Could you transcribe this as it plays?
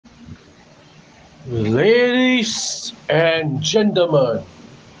Ladies and gentlemen,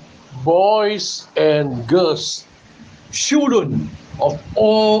 boys and girls, children of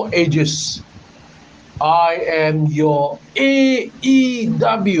all ages, I am your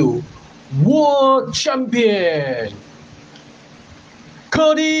AEW World Champion,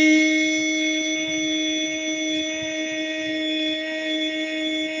 Kurty.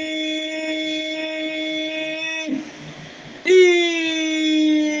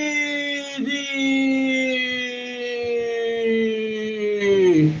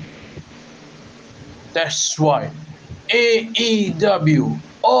 That's right, AEW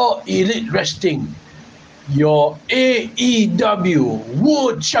All Elite Wrestling, your AEW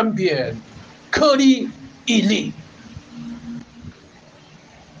World Champion, Kurty Elite.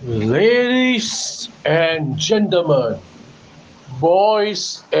 Ladies and gentlemen,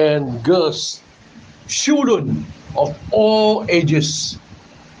 boys and girls, children of all ages,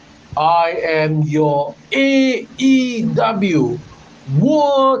 I am your AEW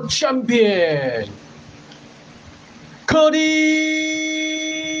World Champion, Kurty.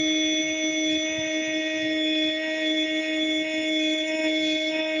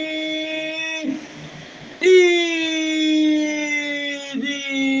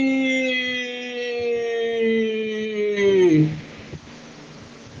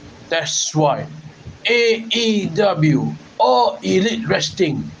 That's right, AEW All Elite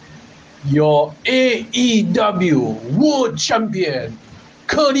Wrestling, your AEW World Champion,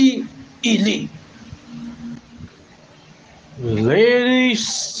 Kurty Elite.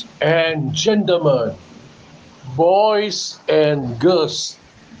 Ladies and gentlemen, boys and girls,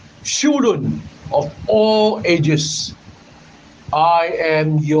 children of all ages, I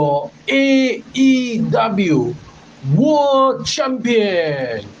am your AEW World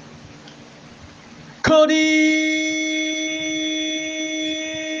Champion, Kurty.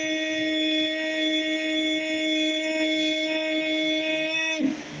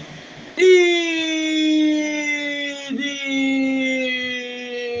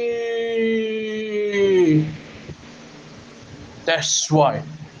 That's right,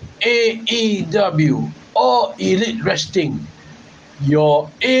 AEW All Elite Wrestling, your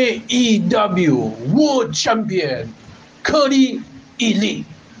AEW World Champion, Kurty Elite.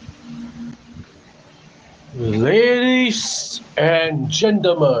 Ladies and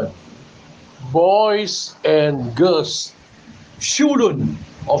gentlemen, boys and girls, children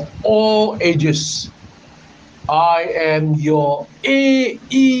of all ages, I am your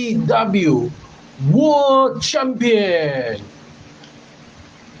AEW World Champion,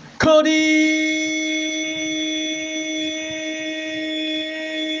 Kurty.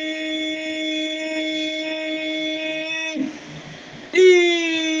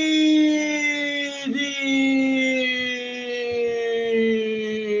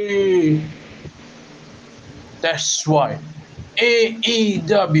 That's right,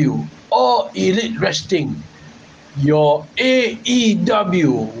 AEW All Elite Wrestling, your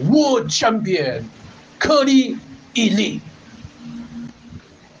AEW World Champion, Kurty Elite.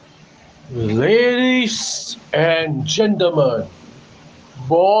 Ladies and gentlemen,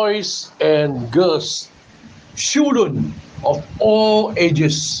 boys and girls, children of all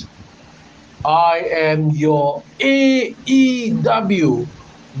ages, I am your AEW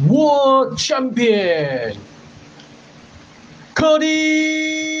World Champion, Kurty.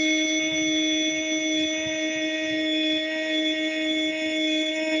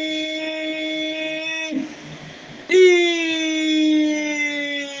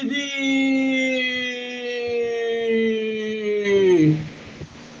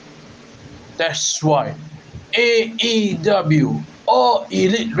 That's right, AEW All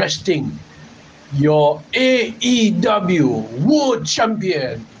Elite Wrestling, your AEW World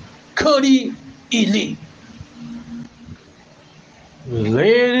Champion, Kurty Elite.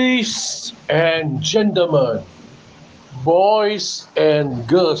 Ladies and gentlemen, boys and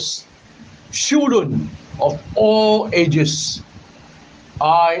girls, children of all ages,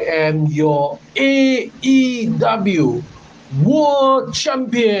 I am your AEW World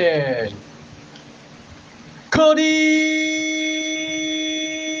Champion, Kurty.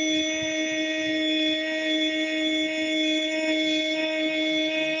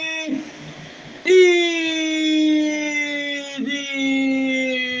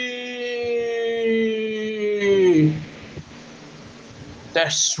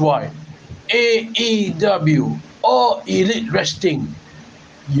 That's right, AEW All Elite Wrestling,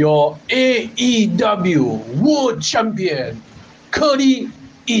 your AEW World Champion, Kurty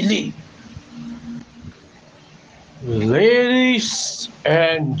Elite. Ladies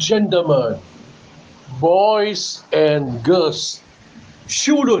and gentlemen, boys and girls,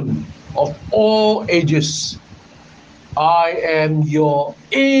 children of all ages. I am your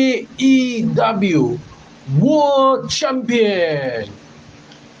AEW World Champion,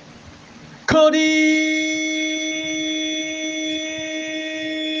 Kurty.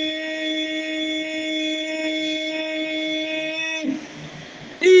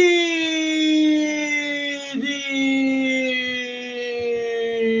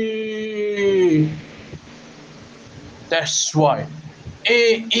 That's right.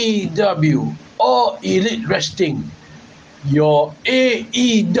 AEW All Elite Wrestling, your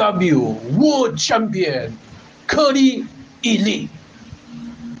AEW World Champion, Kurty Elite.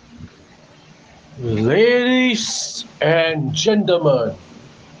 Ladies and gentlemen,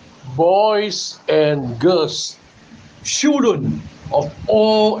 boys and girls, children of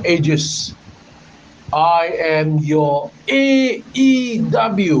all ages, I am your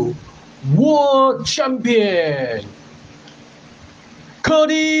AEW World Champion,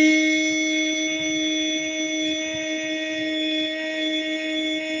 Kurty.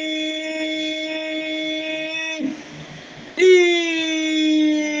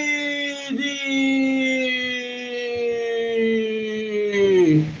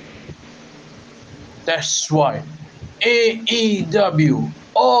 That's right. AEW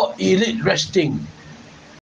All Elite Wrestling,